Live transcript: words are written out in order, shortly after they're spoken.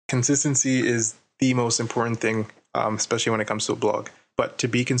consistency is the most important thing, especially when it comes to a blog. But to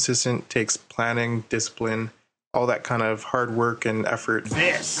be consistent takes planning, discipline, all that kind of hard work and effort.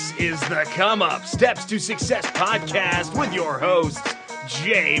 This is the Come Up Steps to Success podcast with your hosts,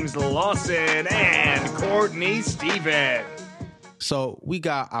 James Lawson and Courtney Stephen. So we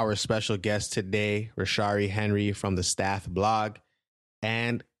got our special guest today, Rashari Henry from the Staff blog,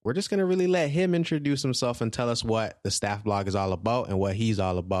 and we're just going to really let him introduce himself and tell us what the Staff blog is all about and what he's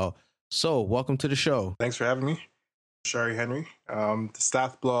all about. So welcome to the show. Thanks for having me, Rashari Henry. The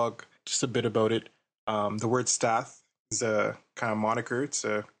Staff blog, just a bit about it. The word staff is a kind of moniker. It's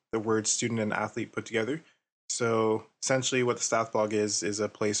the word student and athlete put together. So essentially what the Staff blog is a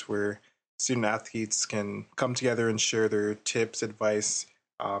place where student athletes can come together and share their tips, advice,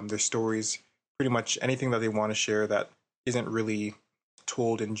 their stories, pretty much anything that they want to share that isn't really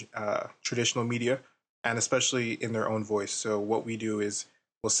told in traditional media, and especially in their own voice. So what we do is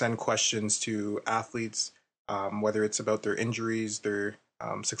we'll send questions to athletes, whether it's about their injuries, their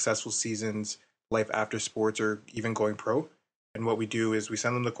successful seasons, life after sports, or even going pro. And what we do is we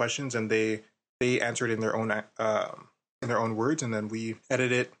send them the questions, and they answer it in their own words, and then we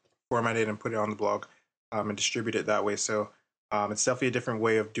edit it, format it, and put it on the blog and distribute it that way. So it's definitely a different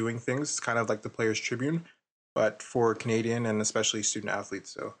way of doing things. It's kind of like the Players Tribune, but for Canadian and especially student athletes.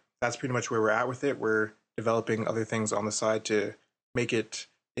 So that's pretty much where we're at with it. We're developing other things on the side to make it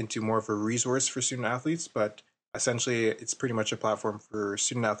into more of a resource for student athletes, but essentially it's pretty much a platform for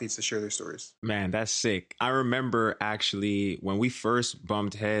student athletes to share their stories. Man, that's sick. I remember actually when we first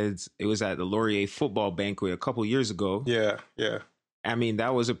bumped heads, it was at the Laurier football banquet a couple years ago. Yeah. I mean,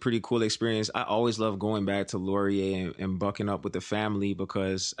 that was a pretty cool experience. I always love going back to Laurier and bucking up with the family,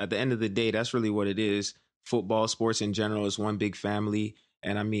 because at the end of the day, that's really what it is. Football, sports in general is one big family.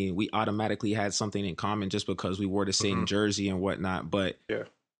 And I mean, we automatically had something in common just because we wore the same jersey and whatnot. But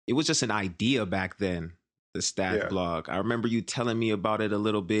it was just an idea back then, the Staff blog. I remember you telling me about it a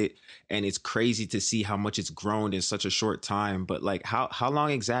little bit, and it's crazy to see how much it's grown in such a short time. But like, how long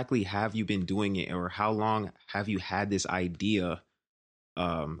exactly have you been doing it, or how long have you had this idea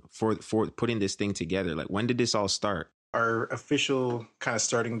for putting this thing together? Like, when did this all start? Our official kind of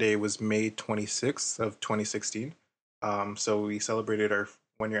starting day was May 26th of 2016. So we celebrated our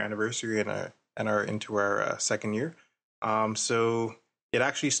 1-year anniversary and are into our second year. So it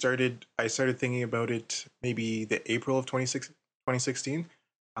actually started, I started thinking about it maybe the April of 2016.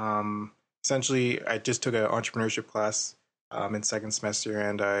 Essentially, I just took an entrepreneurship class in second semester,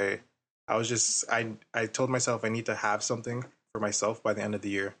 and I told myself I need to have something for myself by the end of the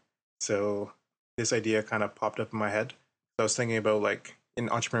year. So this idea kind of popped up in my head. I was thinking about, like, in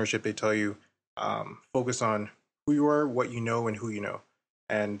entrepreneurship, they tell you focus on who you are, what you know, and who you know.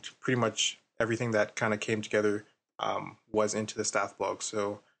 And pretty much everything that kind of came together was into the Staff blog.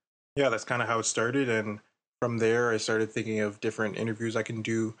 So yeah, that's kind of how it started. And from there, I started thinking of different interviews I can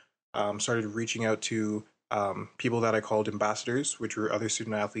do, started reaching out to people that I called ambassadors, which were other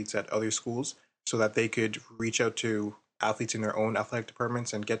student athletes at other schools, so that they could reach out to athletes in their own athletic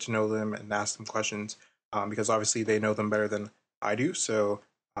departments and get to know them and ask them questions, because obviously they know them better than I do. So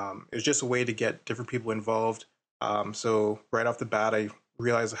it was just a way to get different people involved. So right off the bat, I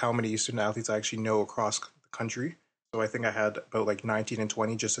realized how many student athletes I actually know across the country. So I think I had about like 19 and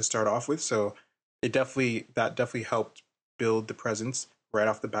 20 just to start off with. So that definitely helped build the presence right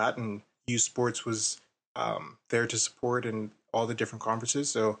off the bat. And youth sports was there to support in all the different conferences.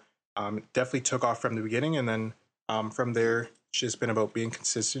 So it definitely took off from the beginning. And then from there, it's just been about being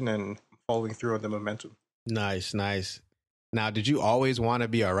consistent and following through on the momentum. Nice. Now, did you always want to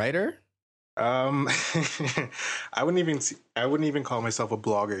be a writer? I wouldn't even call myself a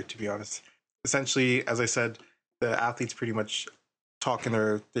blogger, to be honest. Essentially, as I said, the athletes pretty much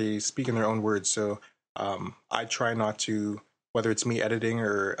they speak in their own words. So I try not to, whether it's me editing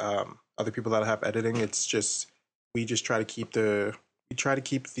or other people that have editing, it's just we try to keep the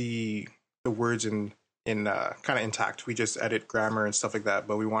words in kind of intact. We just edit grammar and stuff like that,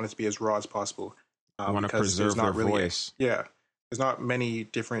 but we want it to be as raw as possible. I want to preserve their voice. There's not many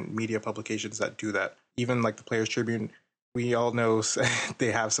different media publications that do that. Even like the Players Tribune, we all know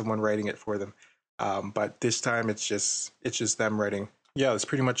they have someone writing it for them. But this time it's just them writing. Yeah, that's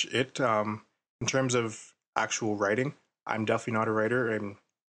pretty much it. In terms of actual writing, I'm definitely not a writer, and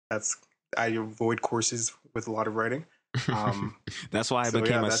I avoid courses with a lot of writing. That's why I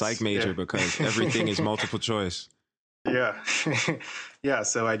became a psych major, because everything is multiple choice. Yeah. Yeah,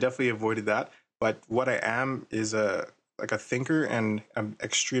 so I definitely avoided that. But what I am is a thinker, and I'm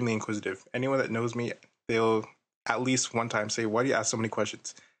extremely inquisitive. Anyone that knows me, they'll at least one time say, "Why do you ask so many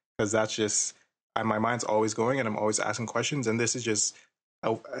questions?" Because that's just my mind's always going, and I'm always asking questions. And this is just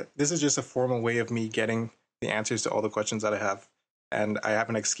this is just a formal way of me getting the answers to all the questions that I have. And I have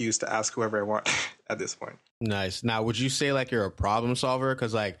an excuse to ask whoever I want at this point. Nice. Now, would you say like you're a problem solver?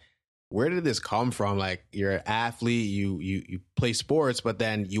 Because like, where did this come from? Like, you're an athlete, you play sports, but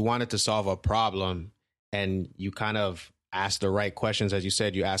then you wanted to solve a problem, and you kind of ask the right questions. As you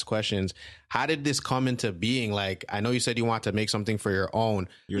said, you ask questions. How did this come into being? Like, I know you said you want to make something for your own.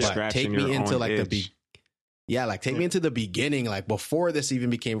 You're but scratching take me your into own like itch. take me into the beginning, like before this even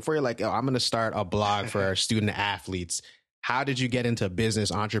became, before you're like, oh, I'm going to start a blog for our student athletes. How did you get into business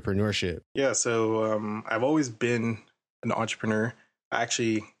entrepreneurship? Yeah, so I've always been an entrepreneur. I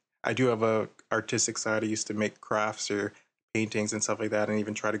do have a artistic side. I used to make crafts or paintings and stuff like that, and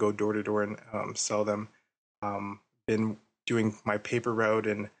even try to go door to door and sell them. Been doing my paper route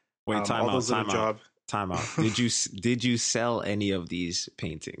and Wait, all those little jobs. Time out. Did you sell any of these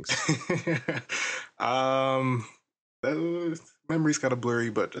paintings? Memory's kind of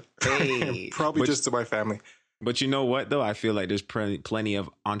blurry, but probably just to my family. But you know what, though? I feel like there's plenty of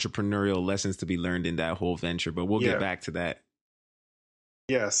entrepreneurial lessons to be learned in that whole venture, but we'll get back to that.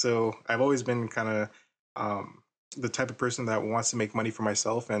 Yeah, so I've always been kind of the type of person that wants to make money for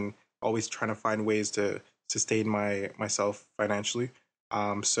myself and always trying to find ways to sustain myself financially.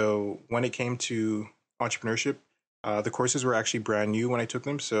 So when it came to entrepreneurship, the courses were actually brand new when I took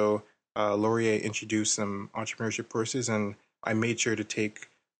them. So Laurier introduced some entrepreneurship courses, and I made sure to take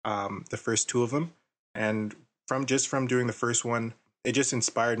the first two of them. And from doing the first one, it just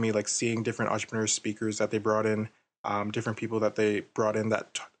inspired me, like seeing different entrepreneur speakers that they brought in, different people that they brought in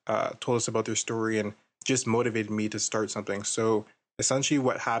that told us about their story and just motivated me to start something. So essentially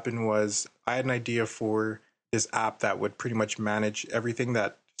what happened was I had an idea for this app that would pretty much manage everything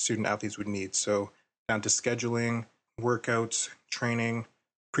that student athletes would need. So down to scheduling, workouts, training,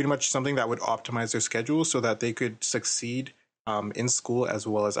 pretty much something that would optimize their schedule so that they could succeed in school as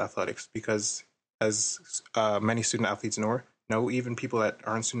well as athletics. Because as many student athletes know, even people that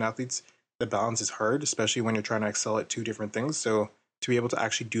aren't student athletes, the balance is hard, especially when you're trying to excel at two different things. So to be able to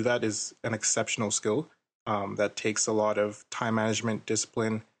actually do that is an exceptional skill that takes a lot of time management,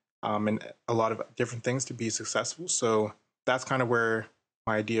 discipline, and a lot of different things to be successful. So that's kind of where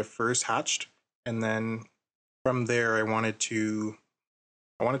my idea first hatched. And then from there, I wanted to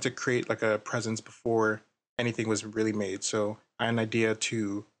create like a presence before anything was really made. So I had an idea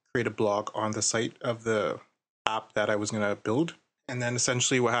to create a blog on the site of the app that I was going to build. And then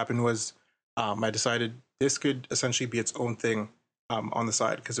essentially what happened was I decided this could essentially be its own thing on the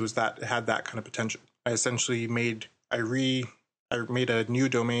side because it had that kind of potential. I essentially made a new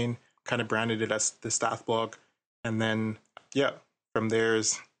domain, kind of branded it as the Staff Blog. And then, from there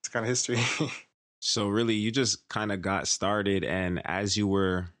it's kind of history. So really, you just kind of got started, and as you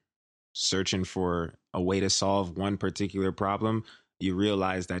were searching for a way to solve one particular problem, you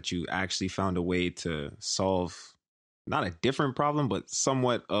realized that you actually found a way to solve not a different problem, but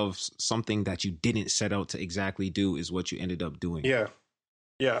somewhat of something that you didn't set out to exactly do is what you ended up doing. Yeah.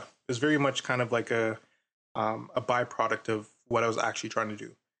 It was very much kind of like a byproduct of what I was actually trying to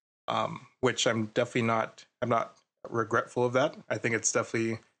do, which I'm not regretful of that. I think it's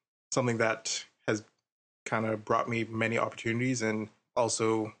definitely something that has kind of brought me many opportunities and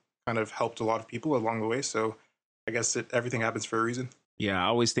also kind of helped a lot of people along the way. So I guess everything happens for a reason. Yeah, I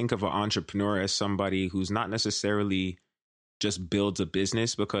always think of an entrepreneur as somebody who's not necessarily just builds a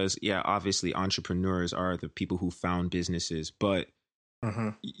business because, obviously entrepreneurs are the people who found businesses, but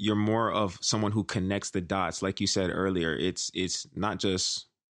you're more of someone who connects the dots. Like you said earlier, it's not just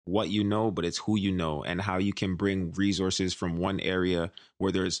what you know, but it's who you know and how you can bring resources from one area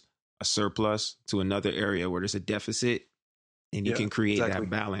where there's a surplus to another area where there's a deficit, and you can create that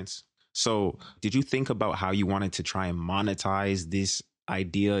balance. So did you think about how you wanted to try and monetize this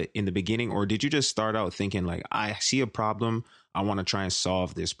idea in the beginning, or did you just start out thinking like, I see a problem, I want to try and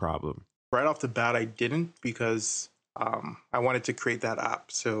solve this problem? Right off the bat, I didn't, because I wanted to create that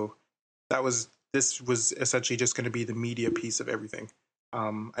app. So this was essentially just going to be the media piece of everything.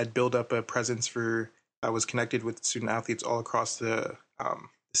 I'd build up a presence I was connected with student athletes all across the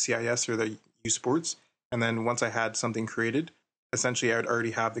CIS or the U Sports. And then once I had something created, essentially I would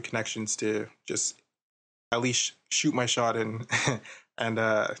already have the connections to just at least shoot my shot and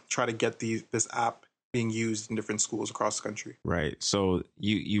try to get this app being used in different schools across the country. Right. So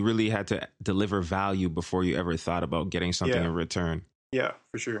you really had to deliver value before you ever thought about getting something in return. Yeah,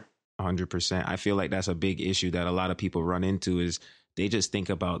 for sure. 100%. I feel like that's a big issue that a lot of people run into is they just think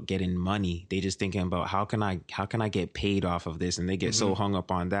about getting money. They just thinking about how can I get paid off of this? And they get so hung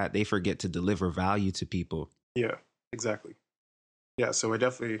up on that, they forget to deliver value to people. Yeah, exactly. Yeah, so I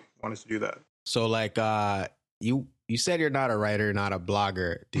definitely wanted to do that. So like you you said you're not a writer, not a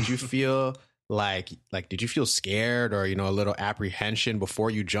blogger. Did you feel did you feel scared or, a little apprehension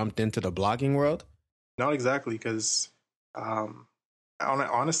before you jumped into the blogging world? Not exactly, because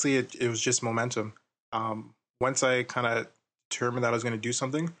honestly, it was just momentum. Once I kind of determined that I was going to do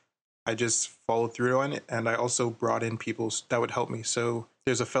something, I just followed through on it, and I also brought in people that would help me. So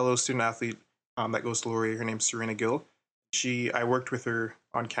there's a fellow student athlete that goes to Laurier. Her name's Serena Gill. I worked with her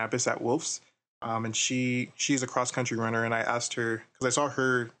on campus at Wolf's, and she's a cross country runner. And I asked her, because I saw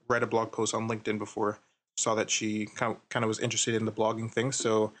her write a blog post on LinkedIn before, saw that she kind of was interested in the blogging thing.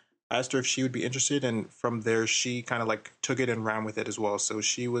 So I asked her if she would be interested, and from there she kind of like took it and ran with it as well. So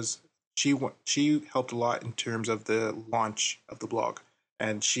she helped a lot in terms of the launch of the blog,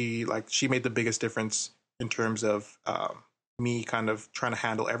 and she made the biggest difference in terms of me kind of trying to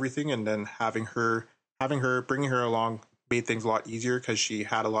handle everything, and then bringing her along made things a lot easier because she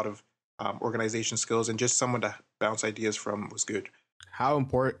had a lot of organization skills, and just someone to bounce ideas from was good. How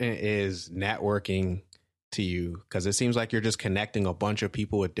important is networking to you? Because it seems like you're just connecting a bunch of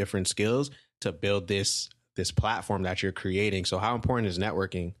people with different skills to build this platform that you're creating. So how important is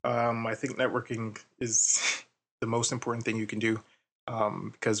networking? I think networking is the most important thing you can do,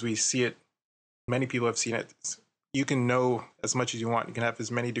 because we see it. Many people have seen it. You can know as much as you want. You can have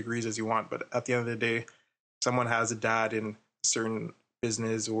as many degrees as you want, but at the end of the day, someone has a dad in a certain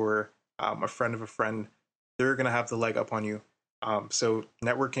business or a friend of a friend, they're going to have the leg up on you. So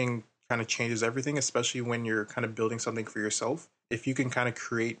networking kind of changes everything, especially when you're kind of building something for yourself. If you can kind of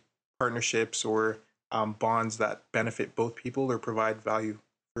create partnerships or bonds that benefit both people or provide value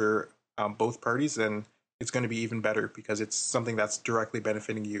for both parties, then it's going to be even better because it's something that's directly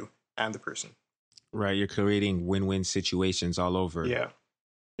benefiting you and the person. Right. You're creating win-win situations all over. Yeah.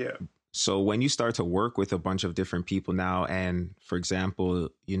 So when you start to work with a bunch of different people now, and for example,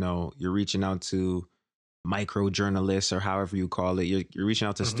 you're reaching out to micro journalists or however you call it, you're reaching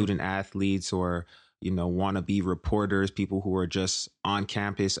out to student athletes or, wannabe reporters, people who are just on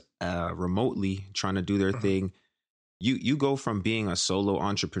campus remotely trying to do their thing. You go from being a solo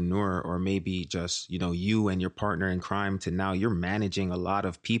entrepreneur or maybe just, you and your partner in crime to now you're managing a lot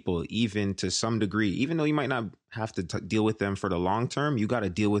of people, even to some degree, even though you might not have to deal with them for the long term, you got to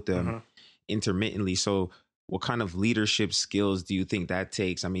deal with them intermittently. So what kind of leadership skills do you think that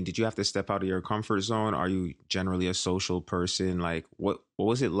takes? I mean, did you have to step out of your comfort zone? Are you generally a social person? Like what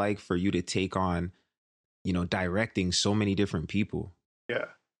was it like for you to take on, directing so many different people? Yeah.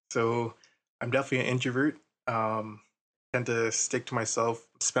 So I'm definitely an introvert. Tend to stick to myself,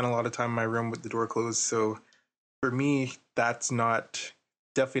 spend a lot of time in my room with the door closed. So for me, that's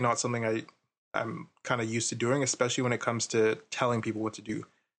definitely not something I'm kind of used to doing, especially when it comes to telling people what to do.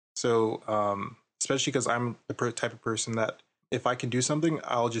 So especially because I'm the type of person that if I can do something,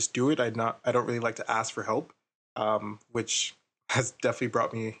 I'll just do it. I don't really like to ask for help, which has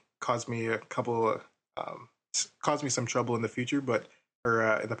definitely caused me some trouble in the future,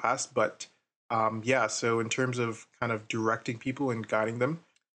 or in the past. But so in terms of kind of directing people and guiding them,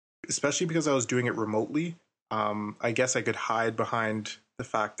 especially because I was doing it remotely, I guess I could hide behind the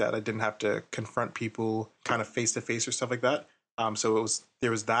fact that I didn't have to confront people kind of face to face or stuff like that. So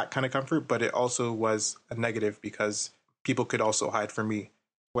there was that kind of comfort, but it also was a negative because people could also hide from me,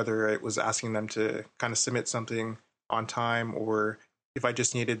 whether it was asking them to kind of submit something on time or if I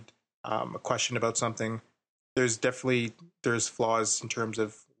just needed a question about something. There's flaws in terms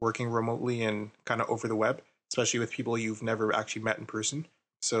of working remotely and kind of over the web, especially with people you've never actually met in person.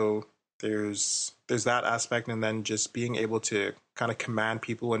 So there's that aspect, and then just being able to kind of command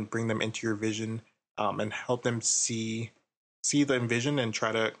people and bring them into your vision, and help them see the vision and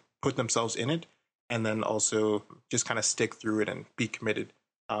try to put themselves in it, and then also just kind of stick through it and be committed.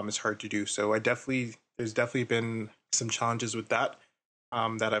 Is hard to do. So there's definitely been some challenges with that,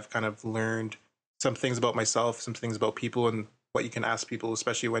 that I've kind of learned some things about myself, some things about people, and what you can ask people,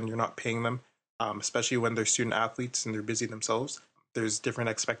 especially when you're not paying them, especially when they're student athletes and they're busy themselves. There's different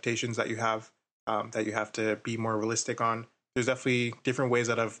expectations that you have to be more realistic on. There's definitely different ways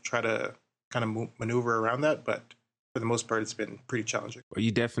that I've tried to kind of maneuver around that, but for the most part, it's been pretty challenging. Well,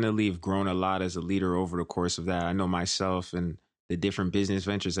 you definitely have grown a lot as a leader over the course of that. I know myself and the different business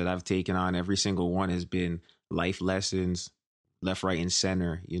ventures that I've taken on, every single one has been life lessons, left, right, and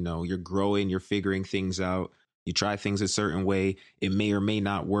center. You're growing, you're figuring things out. You try things a certain way. It may or may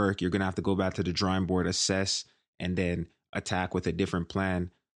not work. You're going to have to go back to the drawing board, assess, and then attack with a different plan.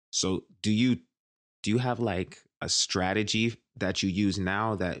 So do you have like a strategy that you use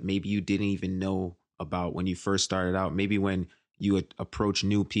now that maybe you didn't even know about when you first started out? Maybe when you approach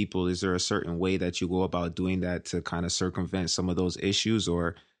new people, is there a certain way that you go about doing that to kind of circumvent some of those issues?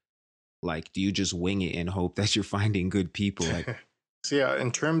 Or Like, do you just wing it and hope that you're finding good people? Like, So yeah,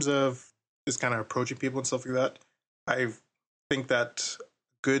 in terms of just kind of approaching people and stuff like that, I think that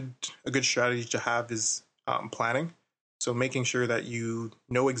a good strategy to have is planning. So making sure that you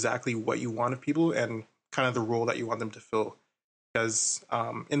know exactly what you want of people and kind of the role that you want them to fill. Because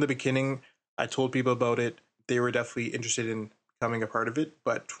in the beginning, I told people about it. They were definitely interested in becoming a part of it.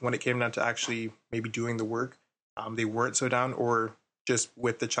 But when it came down to actually maybe doing the work, they weren't so down, or just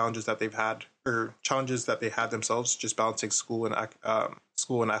with the challenges that they've had, or challenges that they had themselves, just balancing school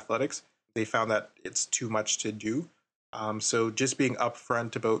and athletics, they found that it's too much to do. So just being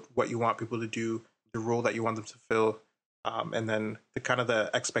upfront about what you want people to do, the role that you want them to fill, and then the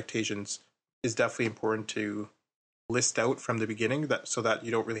expectations is definitely important to list out from the beginning, that so that you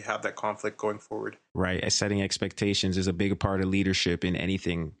don't really have that conflict going forward. right. Setting expectations is a big part of leadership in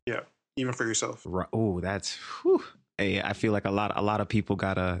anything. Yeah, even for yourself. Right. Oh, that's, whew. Hey, I feel like a lot of people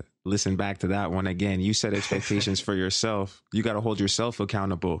gotta listen back to that one again. You set expectations for yourself. You gotta hold yourself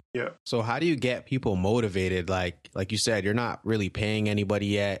accountable. Yeah. So how do you get people motivated? Like you said, you're not really paying anybody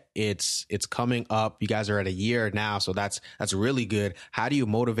yet. It's coming up. You guys are at a year now, so that's really good. How do you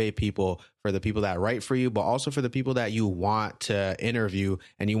motivate people, for the people that write for you, but also for the people that you want to interview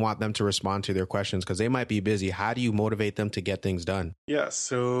and you want them to respond to their questions because they might be busy? How do you motivate them to get things done? Yeah.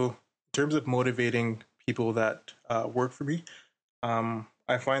 So in terms of motivating people that work for me,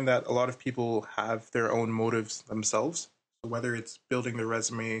 I find that a lot of people have their own motives themselves. So whether it's building their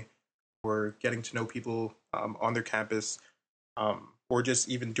resume or getting to know people on their campus, or just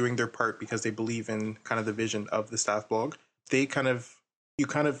even doing their part because they believe in kind of the vision of the staff blog, you kind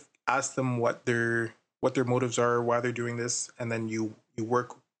of ask them what their motives are, why they're doing this, and then you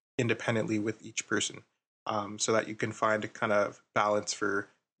work independently with each person, so that you can find a kind of balance for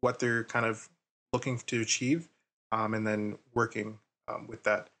what they're kind of looking to achieve, and then working with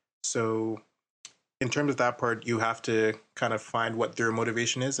that. So in terms of that part, you have to kind of find what their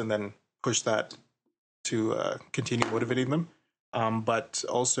motivation is and then push that to continue motivating them. But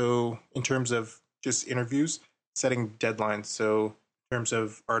also in terms of just interviews, setting deadlines. So in terms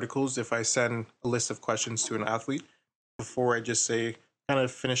of articles, if I send a list of questions to an athlete, before I just say kind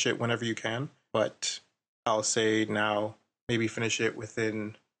of finish it whenever you can, but I'll say now maybe finish it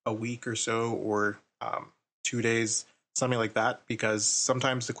within a week or so, or 2 days, something like that, because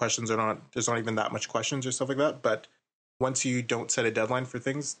sometimes the questions there's not even that much questions or stuff like that. But once you don't set a deadline for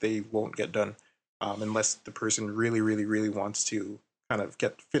things, they won't get done, unless the person really, really, really wants to kind of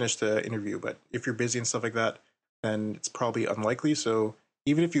finish the interview. But if you're busy and stuff like that, then it's probably unlikely. So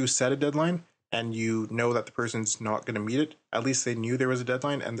even if you set a deadline and you know that the person's not going to meet it, at least they knew there was a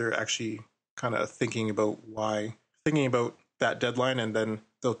deadline and they're actually kind of thinking about that deadline, and then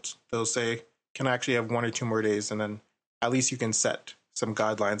they'll say, can I actually have 1 or 2 more days? And then at least you can set some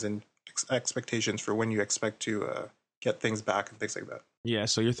guidelines and expectations for when you expect to get things back and things like that. Yeah,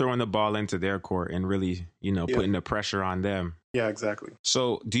 so you're throwing the ball into their court and really, putting the pressure on them. Yeah, exactly.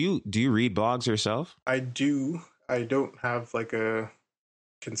 So do you read blogs yourself? I do. I don't have like a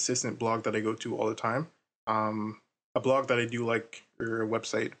consistent blog that I go to all the time. A blog that I do like, or a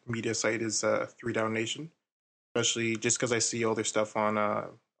website, media site, is 3 Down Nation, especially just because I see all their stuff on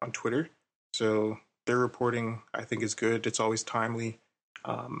Twitter. So their reporting, I think, is good. It's always timely,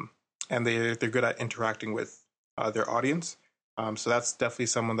 and they're good at interacting with their audience. So that's definitely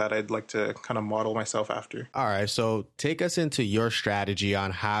someone that I'd like to kind of model myself after. All right. So take us into your strategy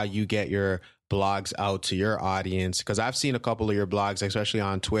on how you get your blogs out to your audience, because I've seen a couple of your blogs, especially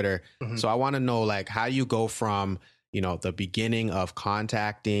on Twitter. Mm-hmm. So I want to know, like, how you go from, the beginning of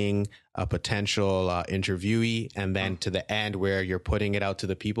contacting a potential interviewee and then to the end where you're putting it out to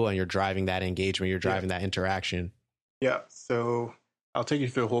the people and you're driving that engagement, you're driving that interaction. Yeah. So I'll take you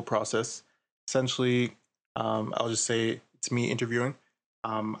through the whole process. Essentially, I'll just say it's me interviewing.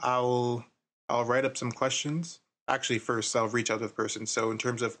 I'll write up some questions. Actually, first I'll reach out to the person. So in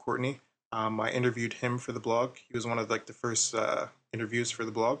terms of Courtney, I interviewed him for the blog. He was one of the first interviews for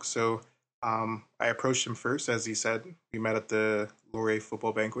the blog. So I approached him first, as he said. We met at the Laurier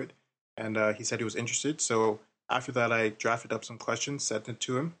football banquet, and he said he was interested. So after that, I drafted up some questions, sent it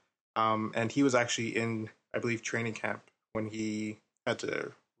to him, and he was actually in, I believe, training camp when he had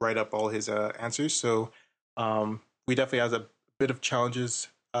to write up all his answers. So we definitely had a bit of challenges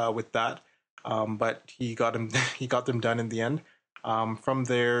with that, but he got them done in the end. From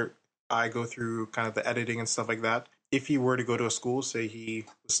there, I go through kind of the editing and stuff like that. If he were to go to a school, say he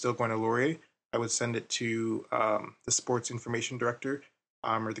was still going to Laurier, I would send it to the sports information director,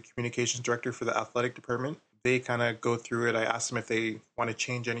 or the communications director for the athletic department. They kind of go through it. I ask them if they want to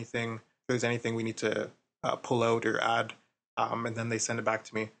change anything, if there's anything we need to pull out or add, and then they send it back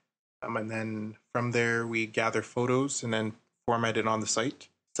to me. And then from there, we gather photos and then format it on the site,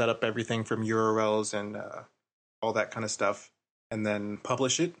 set up everything from URLs and all that kind of stuff, and then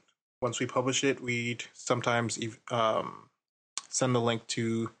publish it. Once we publish it, we'd sometimes send the link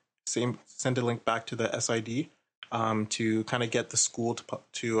send a link back to the SID to kind of get the school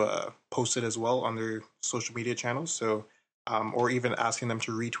to post it as well on their social media channels. So, or even asking them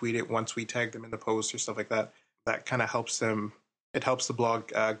to retweet it once we tag them in the post or stuff like that. That kind of helps them. It helps the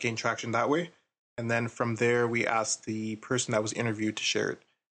blog gain traction that way. And then from there, we ask the person that was interviewed to share it.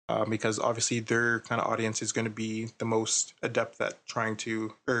 Because obviously their kind of audience is going to be the most adept at wanting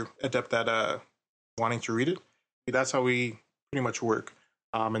to read it. That's how we pretty much work.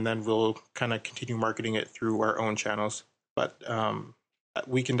 And then we'll kind of continue marketing it through our own channels. But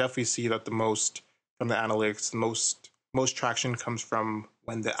we can definitely see that the most from the analytics, the most traction comes from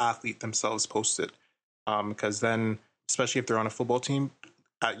when the athlete themselves post it. Because then, especially if they're on a football team,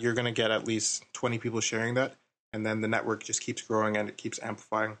 you're going to get at least 20 people sharing that. And then the network just keeps growing and it keeps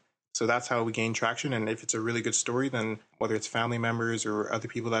amplifying. So that's how we gain traction. And if it's a really good story, then whether it's family members or other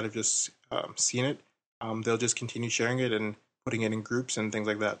people that have just seen it, they'll just continue sharing it and putting it in groups and things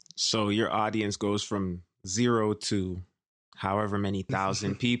like that. So your audience goes from 0 to however many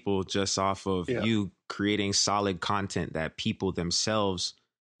thousand people just off of you creating solid content that people themselves,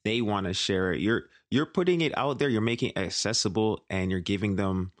 they want to share it. You're putting it out there, you're making it accessible, and you're giving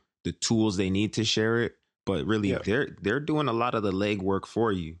them the tools they need to share it. But really, they're doing a lot of the legwork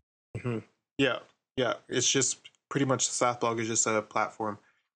for you. Mm-hmm. Yeah. It's just pretty much the Staff Blog is just a platform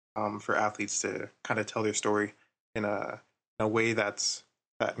for athletes to kind of tell their story in a way that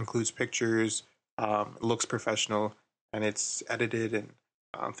includes pictures, looks professional, and it's edited and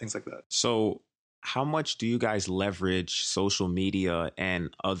things like that. So how much do you guys leverage social media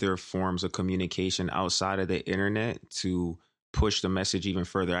and other forms of communication outside of the internet to push the message even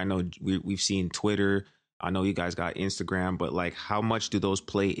further? I know we've seen Twitter. I know you guys got Instagram, but like how much do those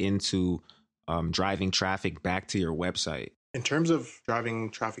play into driving traffic back to your website? In terms of driving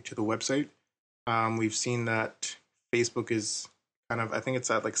traffic to the website, we've seen that Facebook is I think it's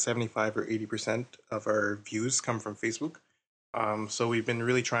at like 75 or 80% of our views come from Facebook. So we've been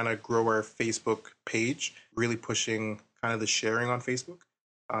really trying to grow our Facebook page, really pushing kind of the sharing on Facebook,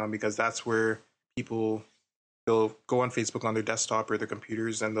 because that's where they'll go on Facebook on their desktop or their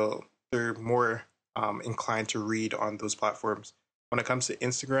computers, and they're more inclined to read on those platforms. When it comes to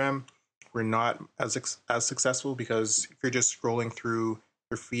Instagram, we're not as successful because if you're just scrolling through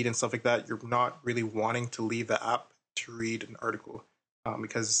your feed and stuff like that, you're not really wanting to leave the app to read an article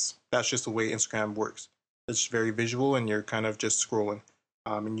because that's just the way Instagram works. It's very visual and you're kind of just scrolling.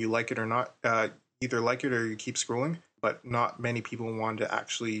 And you like it or not, either like it or you keep scrolling, but not many people want to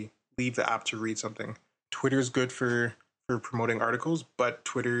actually leave the app to read something. Twitter's good for promoting articles, but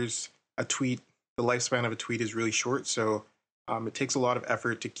the lifespan of a tweet is really short. So it takes a lot of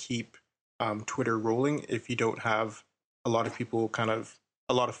effort to keep Twitter rolling if you don't have a lot of people,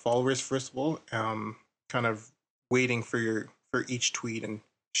 a lot of followers, first of all, kind of waiting for each tweet and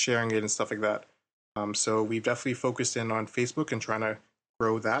sharing it and stuff like that. So we've definitely focused in on Facebook and trying to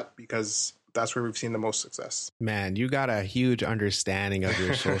grow that because that's where we've seen the most success. Man, you got a huge understanding of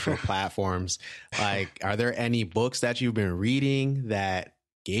your social platforms. Like, are there any books that you've been reading that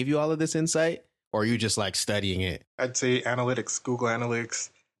gave you all of this insight, or are you just like studying it? I'd say analytics, Google Analytics.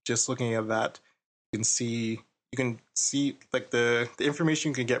 Just looking at that, you can see like the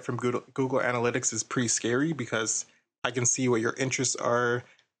information you can get from Google Analytics is pretty scary because I can see what your interests are,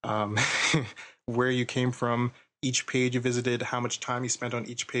 where you came from, each page you visited, how much time you spent on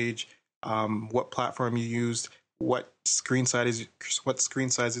each page, what platform you used, what screen size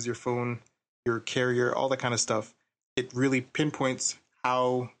is your phone, your carrier, all that kind of stuff. It really pinpoints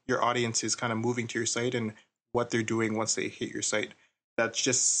how your audience is kind of moving to your site and what they're doing once they hit your site. That's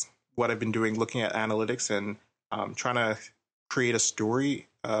just what I've been doing, looking at analytics and trying to create a story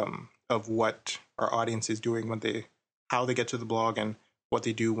of what our audience is doing how they get to the blog and what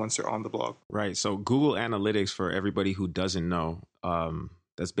they do once they're on the blog. Right. So Google Analytics, for everybody who doesn't know,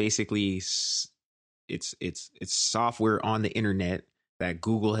 that's basically it's software on the internet that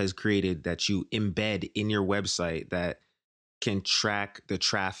Google has created that you embed in your website that can track the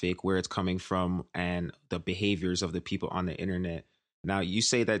traffic, where it's coming from, and the behaviors of the people on the internet. Now, you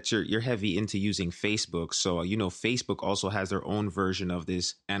say that you're heavy into using Facebook. So, Facebook also has their own version of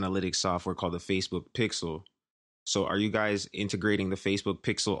this analytics software called the Facebook Pixel. So are you guys integrating the Facebook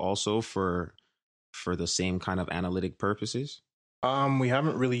Pixel also for the same kind of analytic purposes? We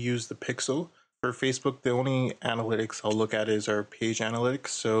haven't really used the Pixel. For Facebook, the only analytics I'll look at is our page analytics.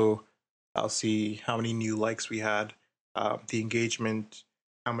 So I'll see how many new likes we had, the engagement,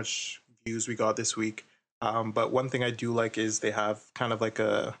 how much views we got this week. But one thing I do like is they have kind of like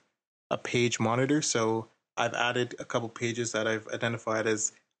a page monitor. So I've added a couple pages that I've identified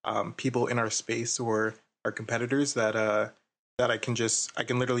as people in our space or our competitors that I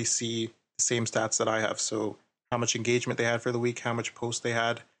can literally see the same stats that I have. So how much engagement they had for the week, how much posts they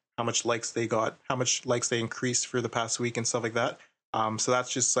had, how much likes they got, how much likes they increased for the past week and stuff like that. So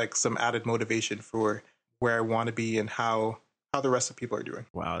that's just like some added motivation for where I want to be and how the rest of people are doing.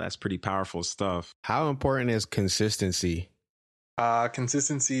 Wow, that's pretty powerful stuff. How important is consistency?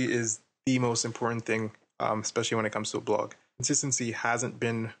 Consistency is the most important thing, especially when it comes to a blog. Consistency hasn't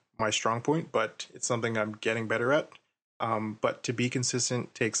been my strong point, but it's something I'm getting better at. But to be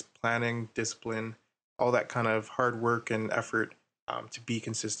consistent takes planning, discipline, all that kind of hard work and effort to be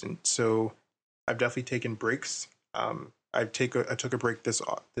consistent. So I've definitely taken breaks. I took a break this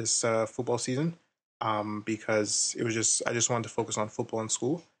football season because I just wanted to focus on football and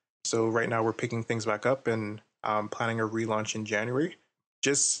school. So right now we're picking things back up and planning a relaunch in January.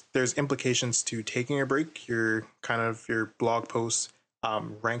 Just there's implications to taking a break. Your blog posts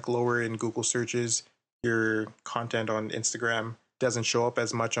rank lower in Google searches. Your content on Instagram doesn't show up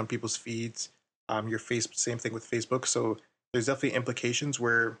as much on people's feeds. Same thing with Facebook. So there's definitely implications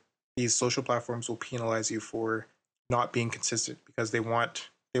where these social platforms will penalize you for not being consistent because they want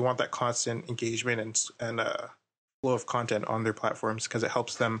that constant engagement and flow of content on their platforms because it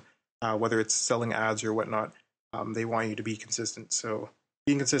helps them, whether it's selling ads or whatnot. They want you to be consistent. So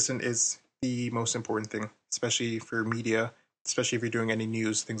being consistent is the most important thing, especially for media, especially if you're doing any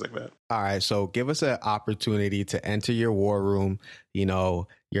news, things like that. All right. So give us an opportunity to enter your war room. You know,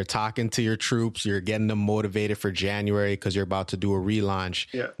 you're talking to your troops. You're getting them motivated for January because you're about to do a relaunch.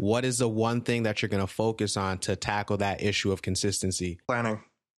 Yeah. What is the one thing that you're going to focus on to tackle that issue of consistency? Planning.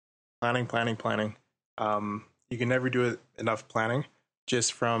 You can never do enough planning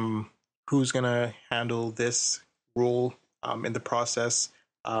just from who's going to handle this role in the process,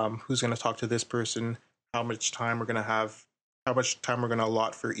 who's going to talk to this person, how much time we're going to have, how much time we're going to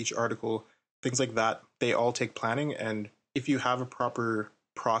allot for each article, things like that. They all take planning. And if you have a proper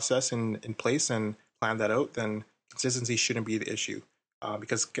process in place and plan that out, then consistency shouldn't be the issue.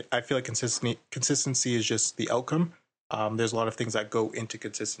 Because I feel like consistency is just the outcome. There's a lot of things that go into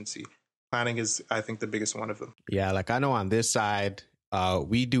consistency. Planning is, I think, the biggest one of them. Yeah, like I know on this side,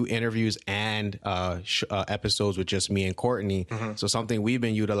 we do interviews and episodes with just me and Courtney. Mm-hmm. So something we've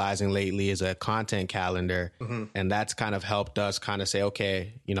been utilizing lately is a content calendar. Mm-hmm. And that's kind of helped us kind of say,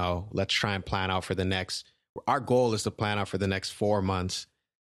 okay, you know, let's try and plan out for our goal is to plan out for the next 4 months.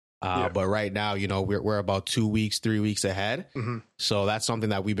 But right now, you know, we're about 2 weeks, 3 weeks ahead. Mm-hmm. So that's something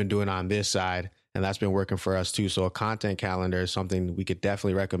that we've been doing on this side. And that's been working for us too. So a content calendar is something we could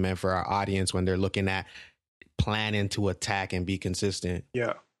definitely recommend for our audience when they're looking at planning to attack and be consistent.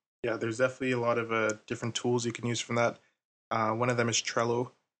 Yeah. There's definitely a lot of different tools you can use from that. One of them is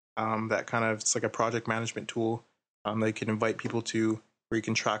Trello. That kind of, it's like a project management tool that you can invite people to, where you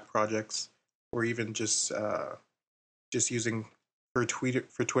can track projects, or even just using for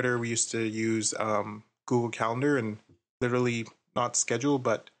Twitter. We used to use Google Calendar and literally not schedule,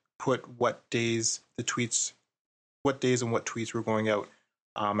 but put what days and what tweets were going out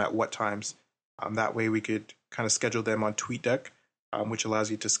at what times. That way we could kind of schedule them on TweetDeck, which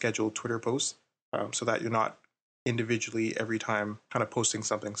allows you to schedule Twitter posts so that you're not individually every time kind of posting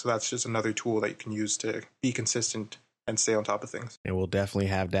something. So that's just another tool that you can use to be consistent and stay on top of things. And we'll definitely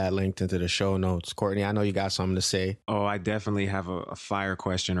have that linked into the show notes. Courtney, I know you got something to say. Oh, I definitely have a fire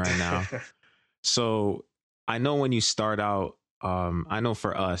question right now. So I know when you start out, I know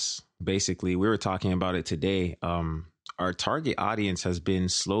for us, basically, we were talking about it today. Our target audience has been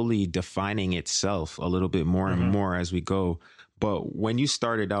slowly defining itself a little bit more and more as we go. But when you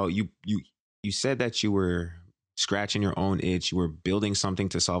started out, you said that you were scratching your own itch. You were building something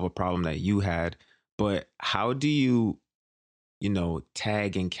to solve a problem that you had. But how do you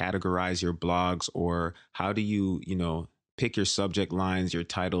tag and categorize your blogs, or how do you pick your subject lines, your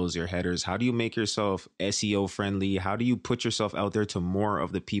titles, your headers? How do you make yourself SEO friendly? How do you put yourself out there to more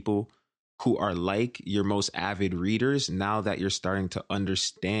of the people who are like your most avid readers, now that you're starting to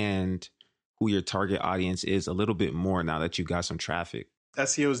understand who your target audience is a little bit more now that you got some traffic?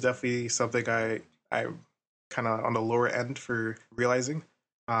 SEO is definitely something I kind of on the lower end for realizing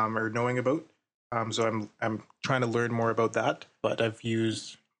or knowing about. So I'm trying to learn more about that, but I've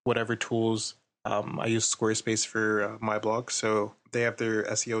used whatever tools. I use Squarespace for my blog, so they have their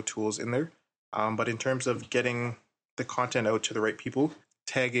SEO tools in there. But in terms of getting the content out to the right people,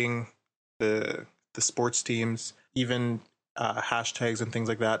 tagging the sports teams, even hashtags and things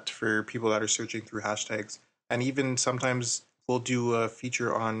like that for people that are searching through hashtags, and even sometimes we'll do a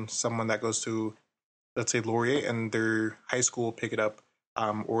feature on someone that goes to, let's say, Laurier, and their high school will pick it up,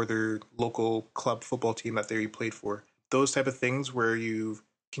 or their local club football team that they played for. Those type of things where you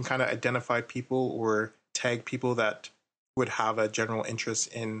can kind of identify people or tag people that would have a general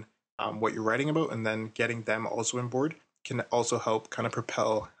interest in what you're writing about, and then getting them also on board can also help kind of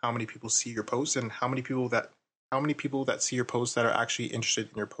propel how many people see your post, and how many people that see your post that are actually interested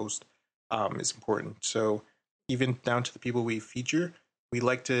in your post is important. So even down to the people we feature, we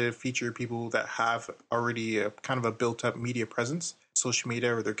like to feature people that have already a kind of a built up media presence, social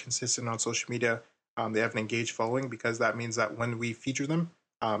media, or they're consistent on social media. They have an engaged following, because that means that when we feature them,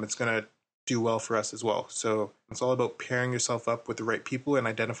 it's going to do well for us as well. So it's all about pairing yourself up with the right people and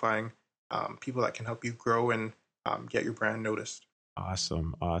identifying people that can help you grow and get your brand noticed.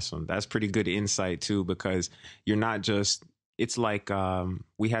 Awesome. That's pretty good insight too, because you're not just, it's like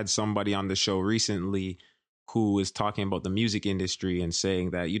we had somebody on the show recently who is talking about the music industry and saying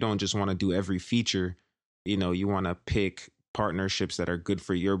that you don't just want to do every feature, you want to pick partnerships that are good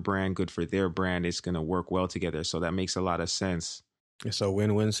for your brand, good for their brand. It's going to work well together. So that makes a lot of sense. It's a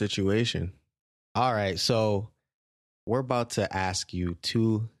win-win situation. All right. So we're about to ask you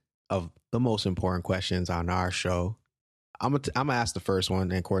two of the most important questions on our show. I'm gonna ask the first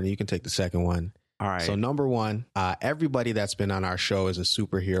one, and Courtney, you can take the second one. All right. So number one, everybody that's been on our show is a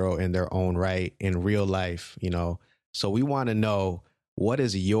superhero in their own right in real life, So we want to know, what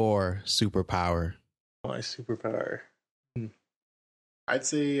is your superpower? My superpower, I'd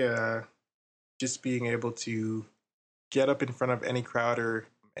say just being able to get up in front of any crowd or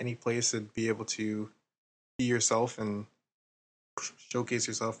any place and be able to be yourself and showcase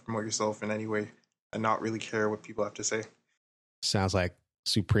yourself, promote yourself in any way, and not really care what people have to say. Sounds like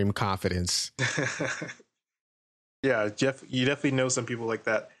supreme confidence. Yeah, Jeff, you definitely know some people like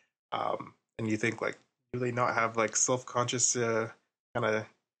that, and you think, like, do they not have like self-conscious kind of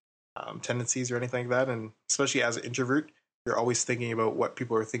tendencies or anything like that? And especially as an introvert, you're always thinking about what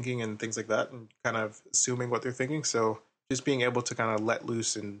people are thinking and things like that, and kind of assuming what they're thinking. So just being able to kind of let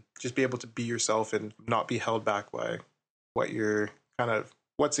loose and just be able to be yourself and not be held back by what you're kind of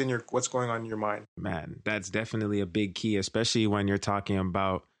what's going on in your mind. Man, that's definitely a big key, especially when you're talking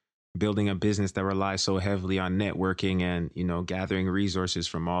about building a business that relies so heavily on networking and, gathering resources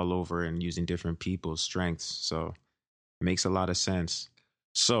from all over and using different people's strengths. So it makes a lot of sense.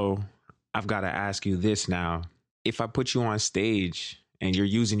 So I've got to ask you this now. If I put you on stage and you're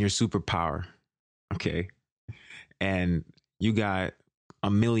using your superpower, okay, and you got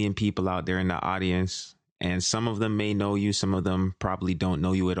 1 million people out there in the audience, and some of them may know you, some of them probably don't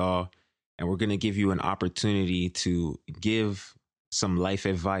know you at all, and we're going to give you an opportunity to give some life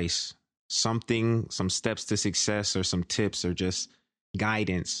advice, some steps to success, or some tips, or just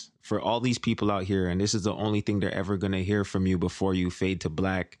guidance for all these people out here. And this is the only thing they're ever going to hear from you before you fade to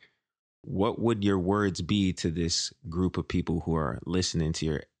black. What would your words be to this group of people who are listening to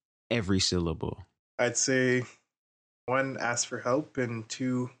your every syllable? I'd say, 1, ask for help, and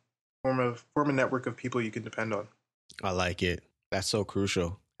 2, form a network of people you can depend on. I like it. That's so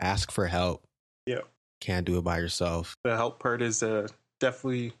crucial. Ask for help. Yeah. Can't do it by yourself. The help part is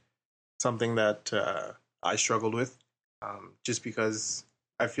definitely something that I struggled with, just because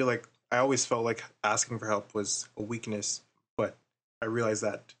I feel like I always felt like asking for help was a weakness, but I realized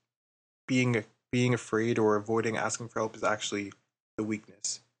that being afraid or avoiding asking for help is actually the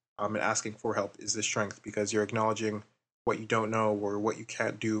weakness. And asking for help is the strength, because you're acknowledging what you don't know or what you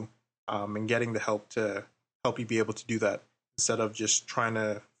can't do, and getting the help to help you be able to do that, instead of just trying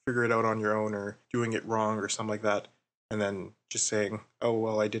to figure it out on your own or doing it wrong or something like that, and then just saying, oh,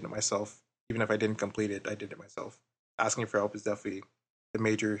 well, I did it myself. Even if I didn't complete it, I did it myself. Asking for help is definitely the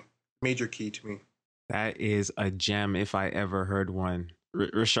major key to me. That is a gem if I ever heard one.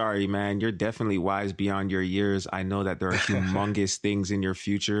 Rashari, man, you're definitely wise beyond your years. I know that there are humongous things in your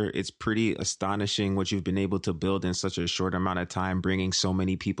future. It's pretty astonishing what you've been able to build in such a short amount of time, bringing so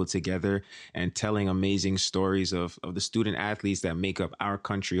many people together and telling amazing stories of the student athletes that make up our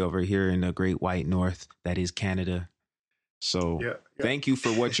country over here in the great white north, that is Canada. So Thank you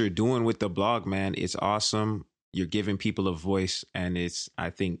for what you're doing with the blog, man. It's awesome. You're giving people a voice, and I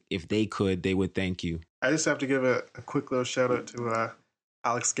think if they could, they would thank you. I just have to give a quick little shout out to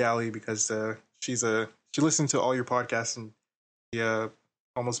Alex Galley, because she listened to all your podcasts, and she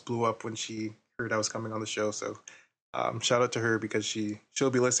almost blew up when she heard I was coming on the show. So shout out to her, because she'll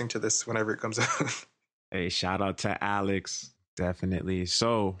be listening to this whenever it comes out. Hey, shout out to Alex. Definitely.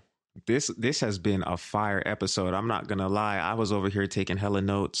 So this has been a fire episode. I'm not gonna lie, I was over here taking hella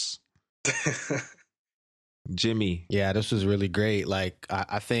notes. Jimmy. Yeah, this was really great. Like,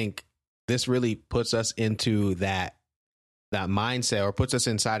 I think this really puts us into that that mindset, or puts us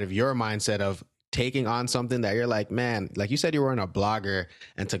inside of your mindset of taking on something that you're like, man, like you said, you weren't a blogger,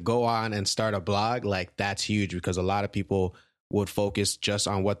 and to go on and start a blog, like that's huge, because a lot of people would focus just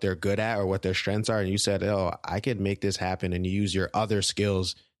on what they're good at or what their strengths are. And you said, oh, I could make this happen, and you use your other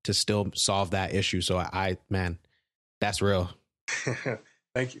skills to still solve that issue. So man, that's real.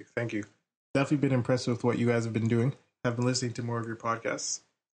 Thank you. Definitely been impressed with what you guys have been doing. I've been listening to more of your podcasts.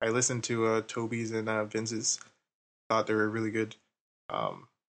 I listened to Toby's and Vince's. Thought they were really good.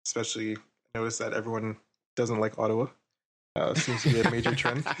 Especially noticed that everyone doesn't like Ottawa. Seems to be a major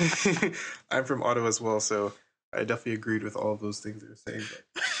trend. I'm from Ottawa as well, so I definitely agreed with all of those things they were saying.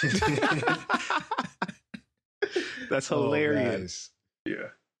 That's hilarious. Yeah.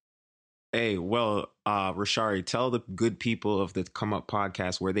 Hey, well, Rashari, tell the good people of the Come Up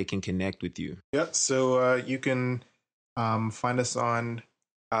podcast where they can connect with you. Yeah, so you can find us on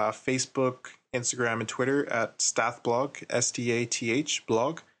Facebook, Instagram, and Twitter at Stathblog, STATH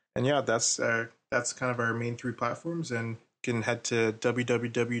blog. And yeah, that's kind of our main three platforms. And you can head to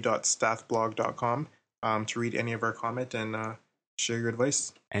www.stathblog.com to read any of our comment and share your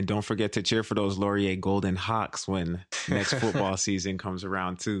advice. And don't forget to cheer for those Laurier Golden Hawks when next football season comes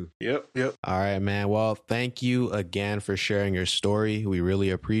around too. Yep. All right, man. Well, thank you again for sharing your story. We really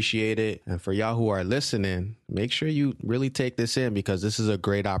appreciate it. And for y'all who are listening, make sure you really take this in, because this is a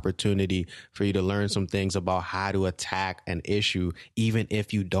great opportunity for you to learn some things about how to attack an issue, even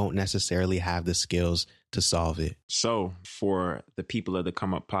if you don't necessarily have the skills to solve it. So for the people of the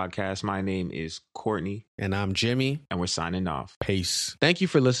Come Up podcast, my name is Courtney. And I'm Jimmy. And we're signing off. Peace. Thank you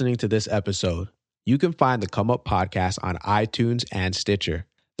for listening to this episode. You can find the Come Up podcast on iTunes and Stitcher.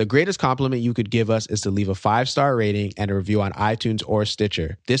 The greatest compliment you could give us is to leave a 5-star rating and a review on iTunes or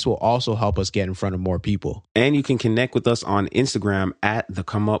Stitcher. This will also help us get in front of more people. And you can connect with us on Instagram at the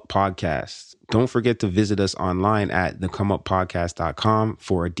Come Up Podcast. Don't forget to visit us online at thecomeuppodcast.com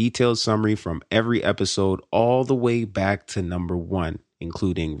for a detailed summary from every episode all the way back to number 1,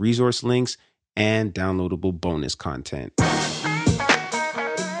 including resource links and downloadable bonus content.